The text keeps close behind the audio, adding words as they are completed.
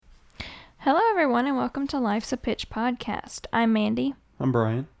Hello, everyone, and welcome to Life's a Pitch podcast. I'm Mandy. I'm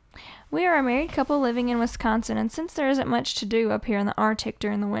Brian. We are a married couple living in Wisconsin, and since there isn't much to do up here in the Arctic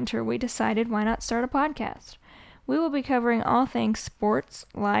during the winter, we decided why not start a podcast. We will be covering all things sports,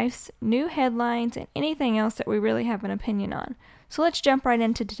 lives, new headlines, and anything else that we really have an opinion on. So let's jump right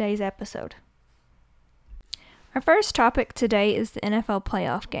into today's episode. Our first topic today is the NFL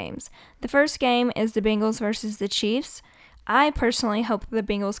playoff games. The first game is the Bengals versus the Chiefs. I personally hope the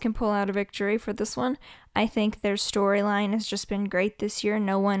Bengals can pull out a victory for this one. I think their storyline has just been great this year.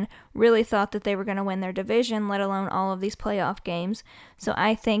 No one really thought that they were going to win their division, let alone all of these playoff games. So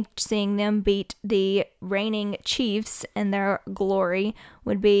I think seeing them beat the reigning Chiefs in their glory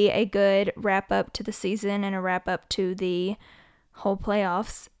would be a good wrap-up to the season and a wrap-up to the whole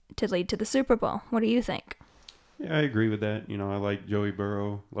playoffs to lead to the Super Bowl. What do you think? Yeah, I agree with that. I like Joey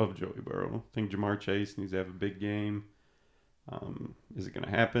Burrow. Love Joey Burrow. I think Ja'Marr Chase needs to have a big game. Is it going to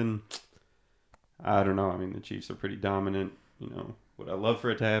happen? I don't know. I mean, the Chiefs are pretty dominant. Would I love for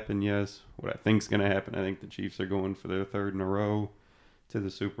it to happen? Yes. What I think is going to happen, I think the Chiefs are going for their third in a row to the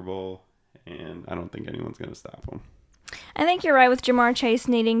Super Bowl, and I don't think anyone's going to stop them. I think you're right with Ja'Marr Chase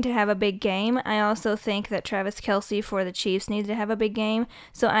needing to have a big game. I also think that Travis Kelce for the Chiefs needs to have a big game.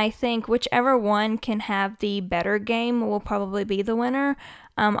 So I think whichever one can have the better game will probably be the winner.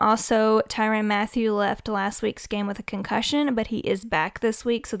 Also, Tyrann Mathieu left last week's game with a concussion, but he is back this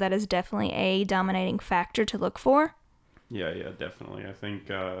week, so that is definitely a dominating factor to look for. Yeah, definitely. I think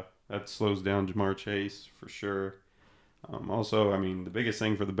that slows down Ja'Marr Chase for sure. Also, I mean, the biggest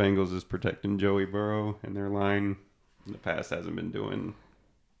thing for the Bengals is protecting Joey Burrow, and their line in the past hasn't been doing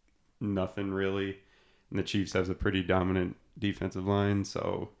nothing really. And the Chiefs has a pretty dominant defensive line,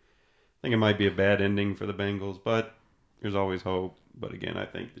 so I think it might be a bad ending for the Bengals, but there's always hope. But again, I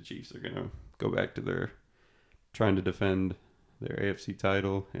think the Chiefs are going to go back to their trying to defend their AFC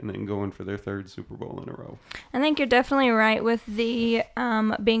title and then going for their third Super Bowl in a row. I think you're definitely right with the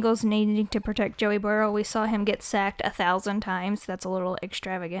Bengals needing to protect Joey Burrow. We saw him get sacked 1,000 times. That's a little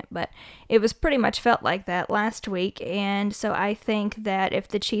extravagant, but it was pretty much felt like that last week. And so I think that if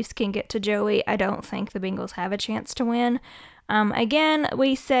the Chiefs can get to Joey, I don't think the Bengals have a chance to win. Again,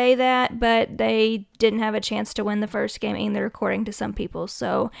 we say that, but they didn't have a chance to win the first game either, according to some people.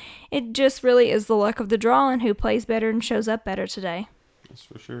 So it just really is the luck of the draw and who plays better and shows up better today. That's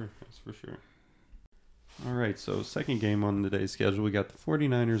for sure. All right, so second game on today's schedule, we got the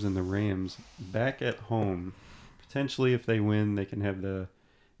 49ers and the Rams back at home. Potentially, if they win, they can have the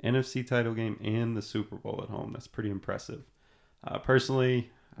NFC title game and the Super Bowl at home. That's pretty impressive.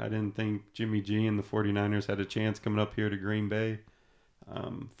 Personally, I didn't think Jimmy G and the 49ers had a chance coming up here to Green Bay.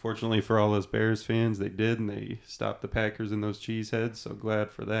 Fortunately for all us Bears fans, they did, and they stopped the Packers in those cheeseheads, so glad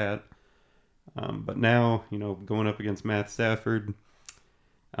for that. But now, going up against Matt Stafford,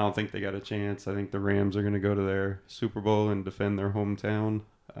 I don't think they got a chance. I think the Rams are going to go to their Super Bowl and defend their hometown.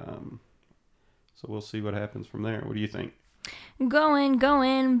 So we'll see what happens from there. What do you think?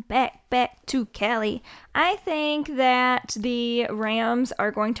 Going back to Cali. I think that the Rams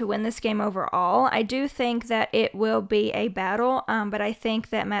are going to win this game overall. I do think that it will be a battle, but I think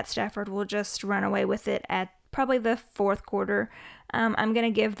that Matt Stafford will just run away with it at probably the fourth quarter. I'm going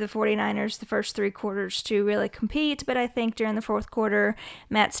to give the 49ers the first three quarters to really compete, but I think during the fourth quarter,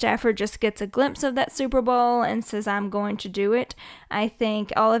 Matt Stafford just gets a glimpse of that Super Bowl and says, I'm going to do it. I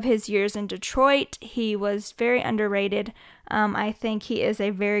think all of his years in Detroit, he was very underrated. I think he is a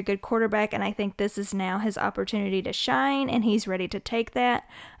very good quarterback, and I think this is now his opportunity to shine, and he's ready to take that.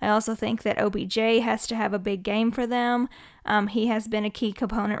 I also think that OBJ has to have a big game for them. He has been a key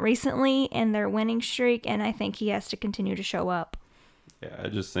component recently in their winning streak, and I think he has to continue to show up. Yeah, I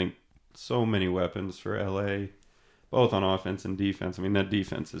just think so many weapons for LA, both on offense and defense. I mean, that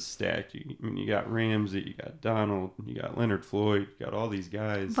defense is stacked. You got Ramsey, you got Donald, you got Leonard Floyd, you got all these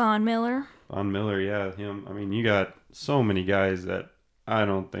guys. Von Miller, yeah, him. I mean, you got so many guys that I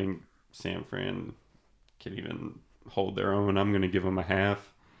don't think San Fran can even hold their own. I'm going to give them a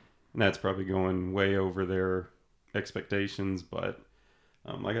half, and that's probably going way over their expectations. But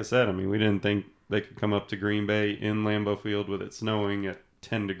like I said, I mean, we didn't think they could come up to Green Bay in Lambeau Field with it snowing at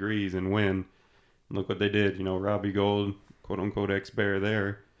 10 degrees and win. And look what they did. Robbie Gould, quote-unquote ex-Bear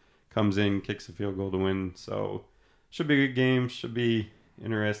there, comes in, kicks a field goal to win. So should be a good game, should be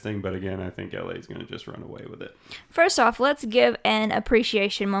interesting. But again, I think LA is going to just run away with it. First off, let's give an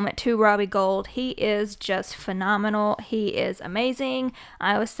appreciation moment to Robbie Gould. He is just phenomenal. He is amazing.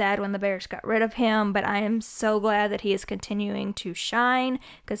 I was sad when the Bears got rid of him, but I am so glad that he is continuing to shine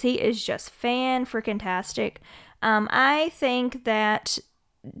because he is just fan-freaking-tastic. I think that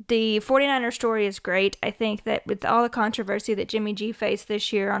the 49er story is great. I think that with all the controversy that Jimmy G faced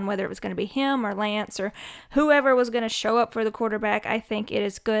this year on whether it was going to be him or Lance or whoever was going to show up for the quarterback, I think it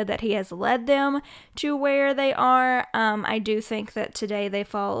is good that he has led them to where they are. I do think that today they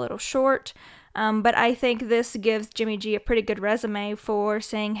fall a little short. But I think this gives Jimmy G a pretty good resume for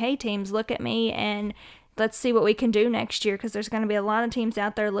saying, hey, teams, look at me and let's see what we can do next year, because there's going to be a lot of teams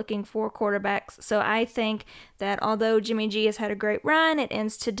out there looking for quarterbacks. So I think that although Jimmy G has had a great run, it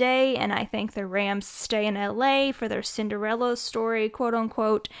ends today, and I think the Rams stay in LA for their Cinderella story, quote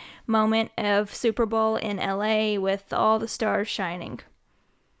unquote, moment of Super Bowl in LA with all the stars shining.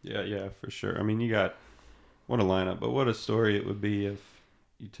 Yeah, for sure. I mean, you got what a lineup, but what a story it would be if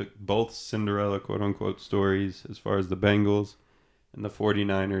you took both Cinderella, quote unquote, stories as far as the Bengals and the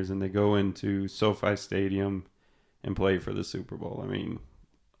 49ers, and they go into SoFi Stadium and play for the Super Bowl. I mean,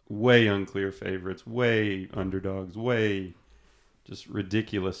 way unclear favorites, way underdogs, way just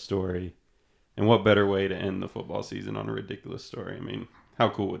ridiculous story. And what better way to end the football season on a ridiculous story? I mean, how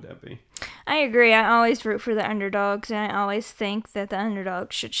cool would that be? I agree. I always root for the underdogs, and I always think that the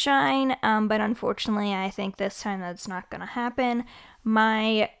underdogs should shine. But unfortunately, I think this time that's not going to happen.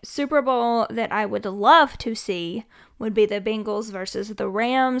 My Super Bowl that I would love to see would be the Bengals versus the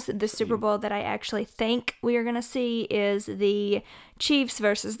Rams. The Super Bowl that I actually think we are going to see is the Chiefs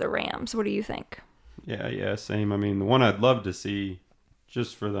versus the Rams. What do you think? Yeah, same. I mean, the one I'd love to see,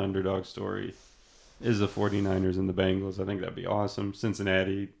 just for the underdog story, is the 49ers and the Bengals. I think that'd be awesome.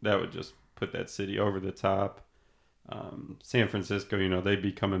 Cincinnati, that would just put that city over the top. San Francisco, they'd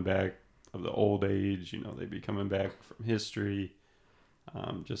be coming back of the old age. They'd be coming back from history.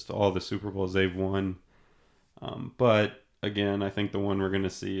 Just all the Super Bowls they've won. But again, I think the one we're going to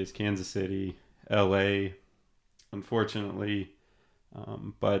see is Kansas City, LA, unfortunately.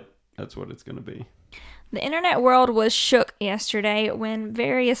 But that's what it's going to be. The internet world was shook yesterday when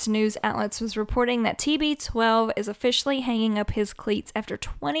various news outlets was reporting that TB12 is officially hanging up his cleats after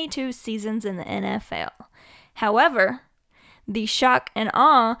 22 seasons in the NFL. However, the shock and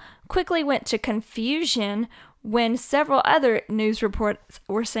awe quickly went to confusion when several other news reports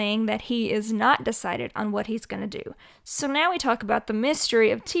were saying that he is not decided on what he's going to do. So now we talk about the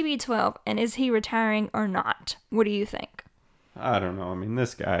mystery of TB12 and is he retiring or not? What do you think? I don't know. I mean,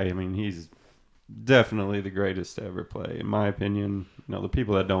 this guy, he's definitely the greatest to ever play, in my opinion. The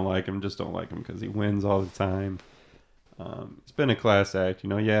people that don't like him just don't like him because he wins all the time. It's been a class act.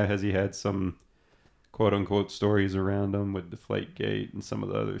 Has he had some quote-unquote stories around him with Deflategate and some of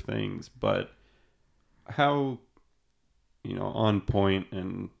the other things, but how, on point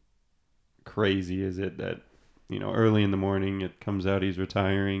and crazy is it that, early in the morning it comes out he's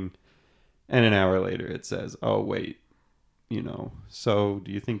retiring, and an hour later it says, oh, wait, so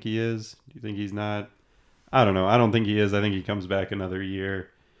do you think he is? Do you think he's not? I don't know. I don't think he is. I think he comes back another year.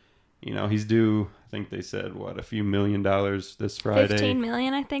 He's due, I think they said, a few $1 million this Friday. 15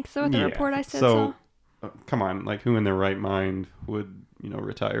 million, I think so, the report I said so. Come on, who in their right mind would,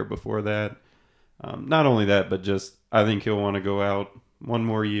 retire before that? Not only that, but just I think he'll want to go out one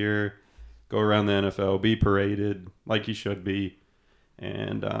more year, go around the NFL, be paraded like he should be,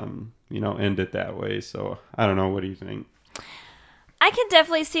 and, end it that way. So I don't know. What do you think? I can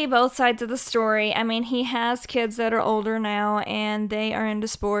definitely see both sides of the story. I mean, he has kids that are older now and they are into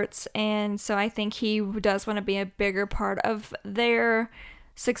sports. And so I think he does want to be a bigger part of their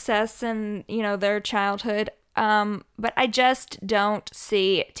success and, their childhood. But I just don't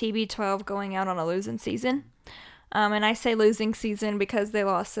see TB12 going out on a losing season. And I say losing season because they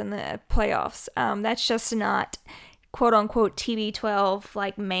lost in the playoffs. That's just not quote unquote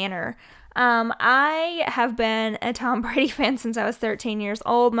TB12 manner. I have been a Tom Brady fan since I was 13 years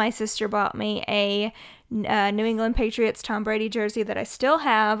old. My sister bought me a New England Patriots Tom Brady jersey that I still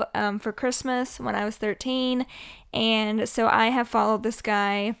have for Christmas when I was 13. And so I have followed this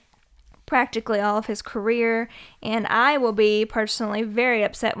guy practically all of his career, and I will be personally very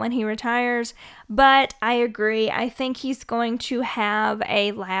upset when he retires, but I agree. I think he's going to have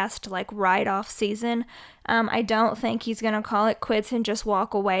a last ride-off season. I don't think he's going to call it quits and just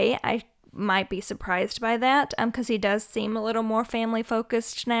walk away. I might be surprised by that because he does seem a little more family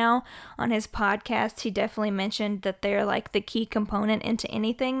focused now. On his podcast, he definitely mentioned that they're the key component into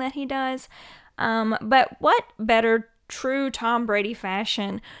anything that he does. But what better true Tom Brady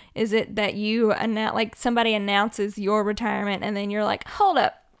fashion is it that you somebody announces your retirement and then you're like, hold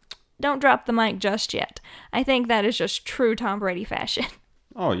up, don't drop the mic just yet. I think that is just true Tom Brady fashion.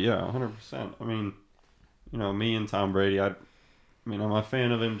 Oh yeah, 100%. I mean, me and Tom Brady, I'm a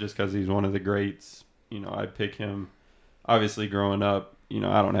fan of him just because he's one of the greats. I pick him. Obviously, growing up,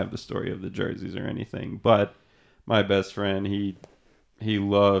 I don't have the story of the jerseys or anything, but my best friend, he he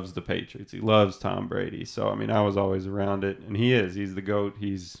loves the Patriots. He loves Tom Brady. So I mean, I was always around it, and he is. He's the GOAT.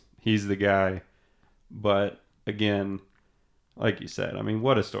 He's the guy. But again, like you said, I mean,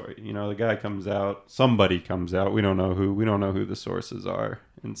 what a story. You know, the guy comes out, somebody comes out, we don't know who the sources are,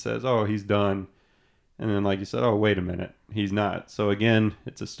 and says, oh, he's done. And then, like you said, oh, wait a minute, he's not. So again,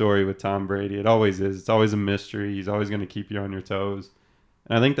 it's a story with Tom Brady. It always is. It's always a mystery. He's always going to keep you on your toes.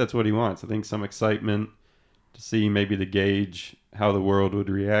 And I think that's what he wants. I think some excitement to see maybe the gauge how the world would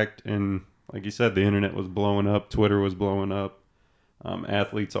react. And like you said, the internet was blowing up. Twitter was blowing up.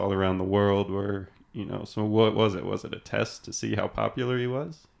 Athletes all around the world were, you know, so what was it? Was it a test to see how popular he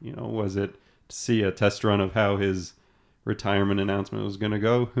was? You know, was it to see a test run of how his retirement announcement was going to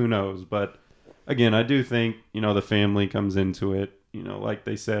go? Who knows? But again, I do think, you know, the family comes into it. You know, like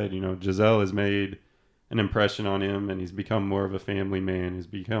they said, you know, Gisele has made an impression on him, and he's become more of a family man. He's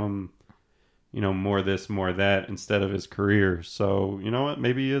become, you know, more this, more that instead of his career. So, you know what?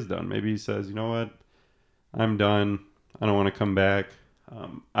 Maybe he is done. Maybe he says, you know what? I'm done. I don't want to come back.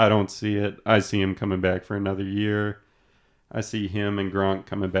 I don't see it. I see him coming back for another year. I see him and Gronk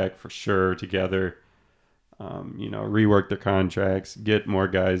coming back for sure together. You know, rework their contracts, get more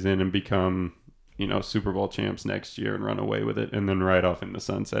guys in, and become, you know, Super Bowl champs next year and run away with it, and then ride off in the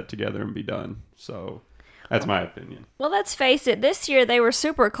sunset together and be done. So that's my opinion. Well, let's face it. This year they were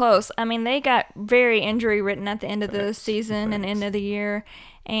super close. I mean, they got very injury ridden at the end of the season and end of the year.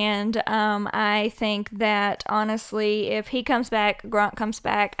 And I think that, honestly, if he comes back, Gronk comes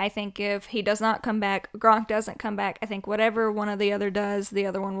back. I think if he does not come back, Gronk doesn't come back. I think whatever one or the other does, the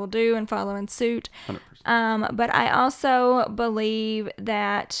other one will do and follow in suit. 100%. But I also believe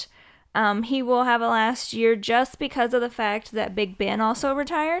that he will have a last year just because of the fact that Big Ben also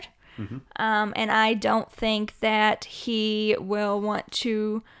retired. Mm-hmm. And I don't think that he will want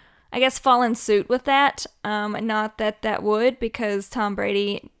to, I guess, fall in suit with that. Not that would, because Tom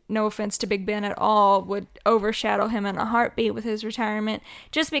Brady, no offense to Big Ben at all, would overshadow him in a heartbeat with his retirement,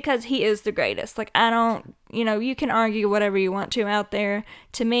 just because he is the greatest. Like, I don't, you know, you can argue whatever you want to out there.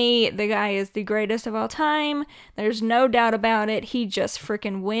 To me, the guy is the greatest of all time. There's no doubt about it. He just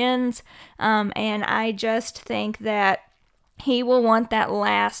freaking wins. And I just think that he will want that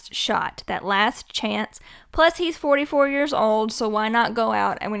last shot, that last chance. Plus, he's 44 years old, so why not go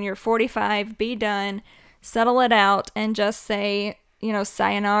out and when you're 45, be done, settle it out, and just say, you know,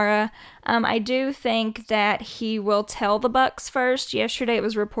 sayonara. I do think that he will tell the Bucks first. Yesterday it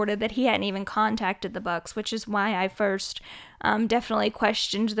was reported that he hadn't even contacted the Bucks, which is why I first definitely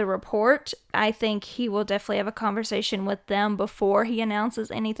questioned the report. I think he will definitely have a conversation with them before he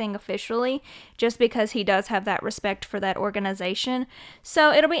announces anything officially, just because he does have that respect for that organization.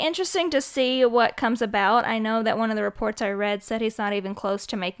 So it'll be interesting to see what comes about. I know that one of the reports I read said he's not even close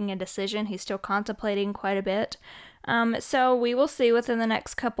to making a decision. He's still contemplating quite a bit. So we will see within the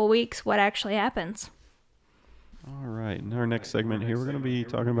next couple weeks what actually happens. All right. In our next segment here, we're going to be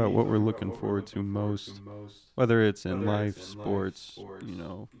talking about what we're looking forward to most, whether it's in life, sports, you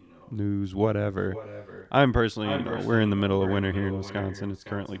know, news, whatever. I'm personally, you know, we're in the middle of winter here in Wisconsin. It's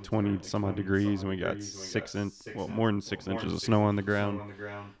currently 20 some odd degrees, and we got more than 6 inches of snow on the ground.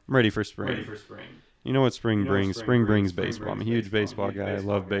 I'm ready for spring. You know what spring brings? Spring brings baseball. I'm a huge baseball guy. I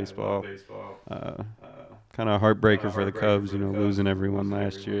love baseball. Kind of a heartbreaker for the Cubs, you know, losing everyone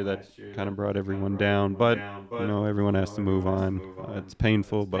last year. That kind of brought everyone down. But, you know, everyone has to move on. It's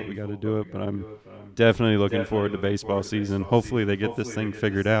painful, but we got to do it. But I'm definitely looking forward to baseball season. Hopefully they get this thing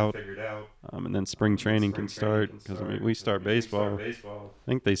figured out. And then spring training can start. Because, I mean, we start baseball, I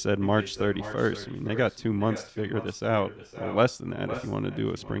think they said March 31st. I mean, they got 2 months to figure this out. Or less than that if you want to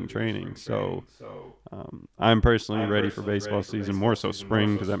do a spring training. So I'm personally ready for baseball season, more so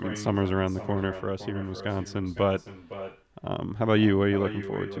spring, because that means summer's around the corner for us here in Wisconsin. But how about you? What are you looking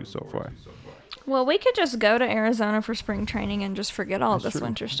forward to so far? Well, we could just go to Arizona for spring training and just forget all this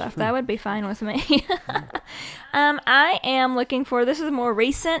winter stuff. That would be fine with me. I am looking forward, this is more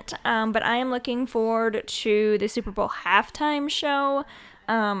recent, but I am looking forward to the Super Bowl halftime show.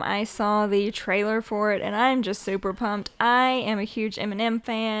 I saw the trailer for it, and I'm just super pumped. I am a huge Eminem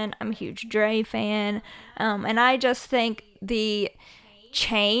fan. I'm a huge Dre fan. And I just think the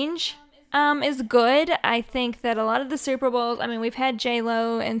change is good. I think that a lot of the Super Bowls, I mean, we've had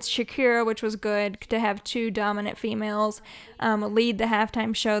J-Lo and Shakira, which was good to have two dominant females lead the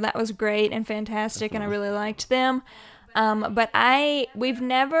halftime show. That was great and fantastic, and I really liked them. But we've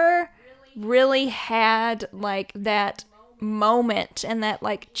never really had like that moment and that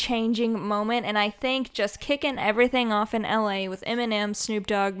like changing moment, and I think just kicking everything off in LA with Eminem, Snoop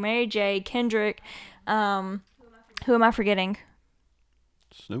Dogg, Mary J, Kendrick, who am I forgetting?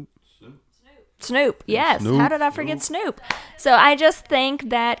 Snoop. Snoop, yes. Snoop, How did I forget Snoop? So I just think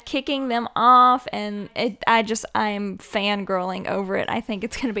that kicking them off, and I am fangirling over it. I think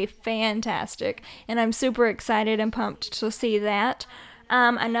it's going to be fantastic, and I'm super excited and pumped to see that.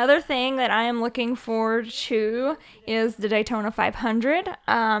 Another thing that I am looking forward to is the Daytona 500.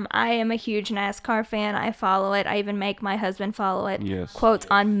 I am a huge NASCAR fan. I follow it. I even make my husband follow it. Yes. Quotes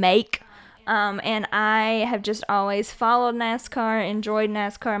on make. And I have just always followed NASCAR, enjoyed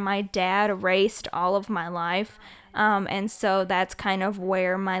NASCAR. My dad raced all of my life. And so that's kind of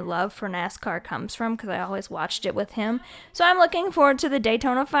where my love for NASCAR comes from, because I always watched it with him. So I'm looking forward to the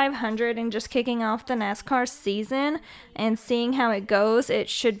Daytona 500 and just kicking off the NASCAR season and seeing how it goes. It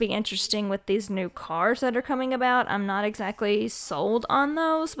should be interesting with these new cars that are coming about. I'm not exactly sold on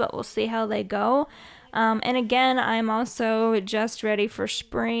those, but we'll see how they go. And again, I'm also just ready for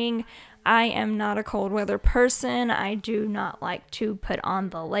spring. I am not a cold weather person. I do not like to put on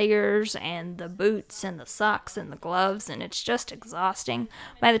the layers and the boots and the socks and the gloves, and it's just exhausting.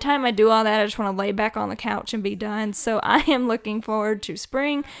 By the time I do all that, I just want to lay back on the couch and be done. So I am looking forward to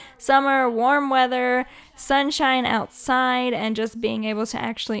spring, summer, warm weather, sunshine outside, and just being able to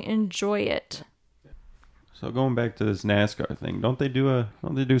actually enjoy it. So going back to this NASCAR thing, don't they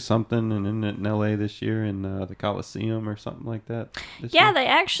do something in LA this year in the Coliseum or something like that? Yeah, year? they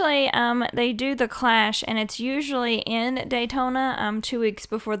actually they do the Clash, and it's usually in Daytona. 2 weeks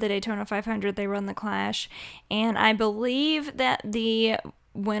before the Daytona 500, they run the Clash, and I believe that the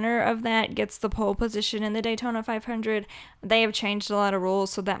winner of that gets the pole position in the Daytona 500. They have changed a lot of rules,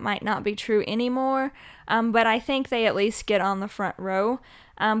 so that might not be true anymore. But I think they at least get on the front row.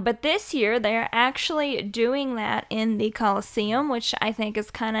 But this year, they're actually doing that in the Coliseum, which I think is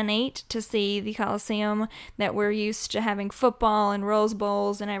kind of neat to see the Coliseum that we're used to having football and Rose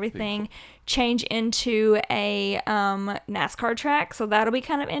Bowls and everything change into a NASCAR track. So that'll be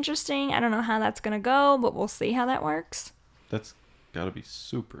kind of interesting. I don't know how that's going to go, but we'll see how that works. That's got to be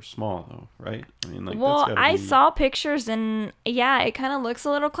super small, though, right? I mean, like, well, that's gotta I be... saw pictures, and yeah, it kind of looks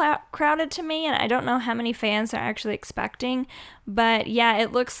a little crowded to me, and I don't know how many fans they're actually expecting, but yeah,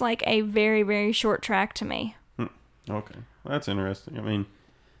 it looks like a very, very short track to me. Okay, well, that's interesting. I mean,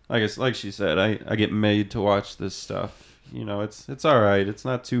 like she said, I get made to watch this stuff. You know, it's all right. It's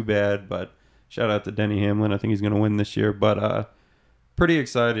not too bad, but shout out to Denny Hamlin. I think he's going to win this year, but pretty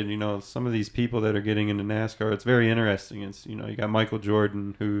excited. You know, some of these people that are getting into NASCAR, it's very interesting. It's, you know, you got Michael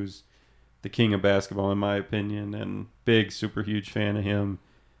Jordan, who's the king of basketball in my opinion, and big, super huge fan of him.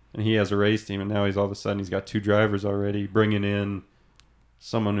 And he has a race team, and now he's all of a sudden he's got 2 drivers already, bringing in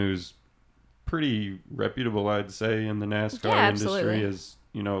someone who's pretty reputable, I'd say, in the NASCAR industry. Is,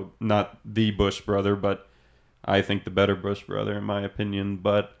 you know, not the Busch brother, but I think the better Busch brother in my opinion.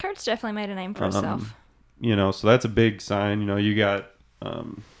 But Kurt's definitely made a name for himself. You know, so that's a big sign. You know, you got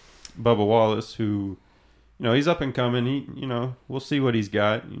Bubba Wallace, who, you know, he's up and coming. He, you know, we'll see what he's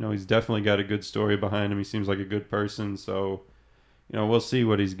got. You know, he's definitely got a good story behind him. He seems like a good person. So, you know, we'll see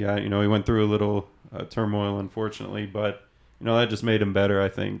what he's got. You know, he went through a little turmoil, unfortunately, but, you know, that just made him better, I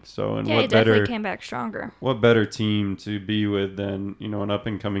think. So, and yeah, what he definitely better, came back stronger. What better team to be with than, you know, an up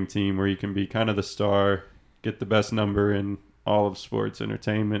and coming team where you can be kind of the star, get the best number in all of sports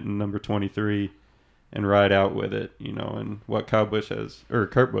entertainment, and number 23. And ride out with it, you know, and what Kurt Busch, has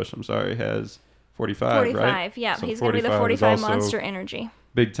 45, 45, right? yeah. So he's going to be the 45 Monster Energy.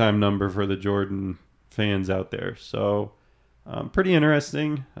 Big time number for the Jordan fans out there. So, pretty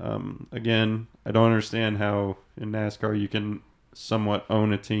interesting. Again, I don't understand how in NASCAR you can somewhat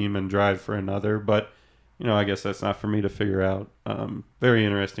own a team and drive for another, but, you know, I guess that's not for me to figure out. Very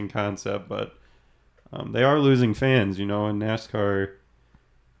interesting concept, but they are losing fans, you know, in NASCAR.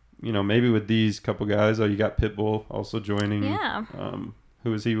 You know, maybe with these couple guys. Oh, you got Pitbull also joining. Yeah.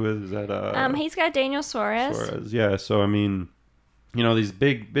 Who is he with? Is that he's got Daniel Suarez. Suarez, yeah. So I mean, you know, these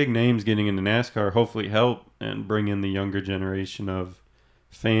big names getting into NASCAR hopefully help and bring in the younger generation of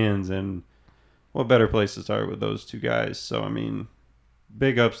fans. And what better place to start with those 2 guys? So I mean,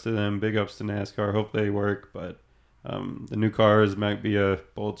 big ups to them. Big ups to NASCAR. Hope they work. But the new cars might be a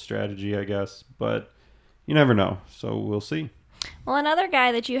bold strategy, I guess. But you never know. So we'll see. Well, another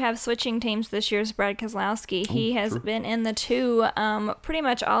guy that you have switching teams this year is Brad Keselowski. He has been in the 2 pretty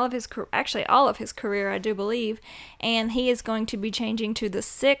much all of his career, I do believe, and he is going to be changing to the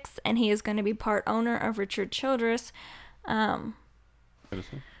 6th, and he is going to be part owner of Richard Childress.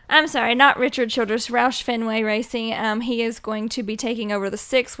 I'm sorry, not Richard Childress, Roush Fenway Racing. He is going to be taking over the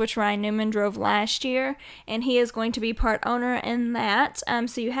 6, which Ryan Newman drove last year, and he is going to be part owner in that.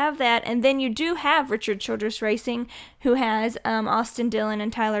 So you have that, and then you do have Richard Childress Racing, who has Austin Dillon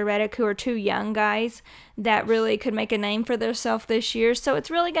and Tyler Reddick, who are 2 young guys that really could make a name for themselves this year. So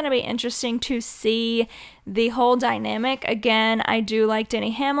it's really going to be interesting to see the whole dynamic. Again, I do like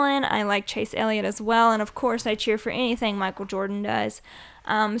Denny Hamlin. I like Chase Elliott as well, and of course I cheer for anything Michael Jordan does.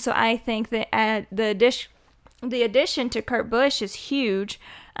 So I think that the addition to Kurt Busch is huge.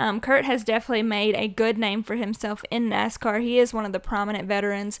 Kurt has definitely made a good name for himself in NASCAR. He is one of the prominent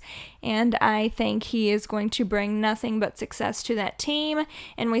veterans, and I think he is going to bring nothing but success to that team.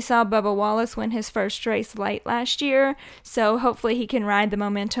 And we saw Bubba Wallace win his first race late last year, so hopefully he can ride the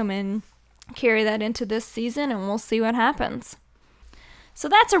momentum and carry that into this season, and we'll see what happens. So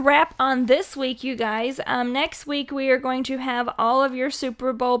that's a wrap on this week, you guys. Next week, we are going to have all of your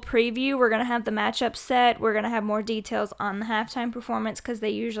Super Bowl preview. We're going to have the matchup set. We're going to have more details on the halftime performance because they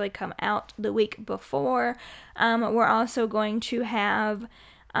usually come out the week before. We're also going to have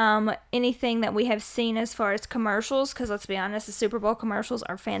anything that we have seen as far as commercials, because let's be honest, the Super Bowl commercials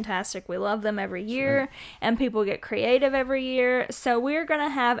are fantastic. We love them every year, and people get creative every year. So we're going to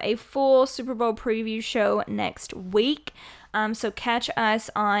have a full Super Bowl preview show next week. So catch us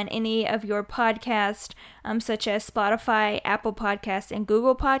on any of your podcasts, such as Spotify, Apple Podcasts, and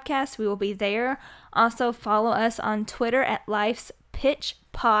Google Podcasts. We will be there. Also, follow us on Twitter at Life's Pitch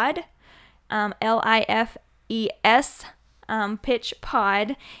Pod, LIFES, Pitch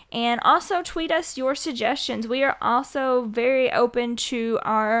Pod. And also tweet us your suggestions. We are also very open to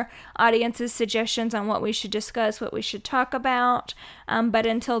our audience's suggestions on what we should discuss, what we should talk about. But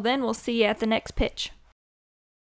until then, we'll see you at the next pitch.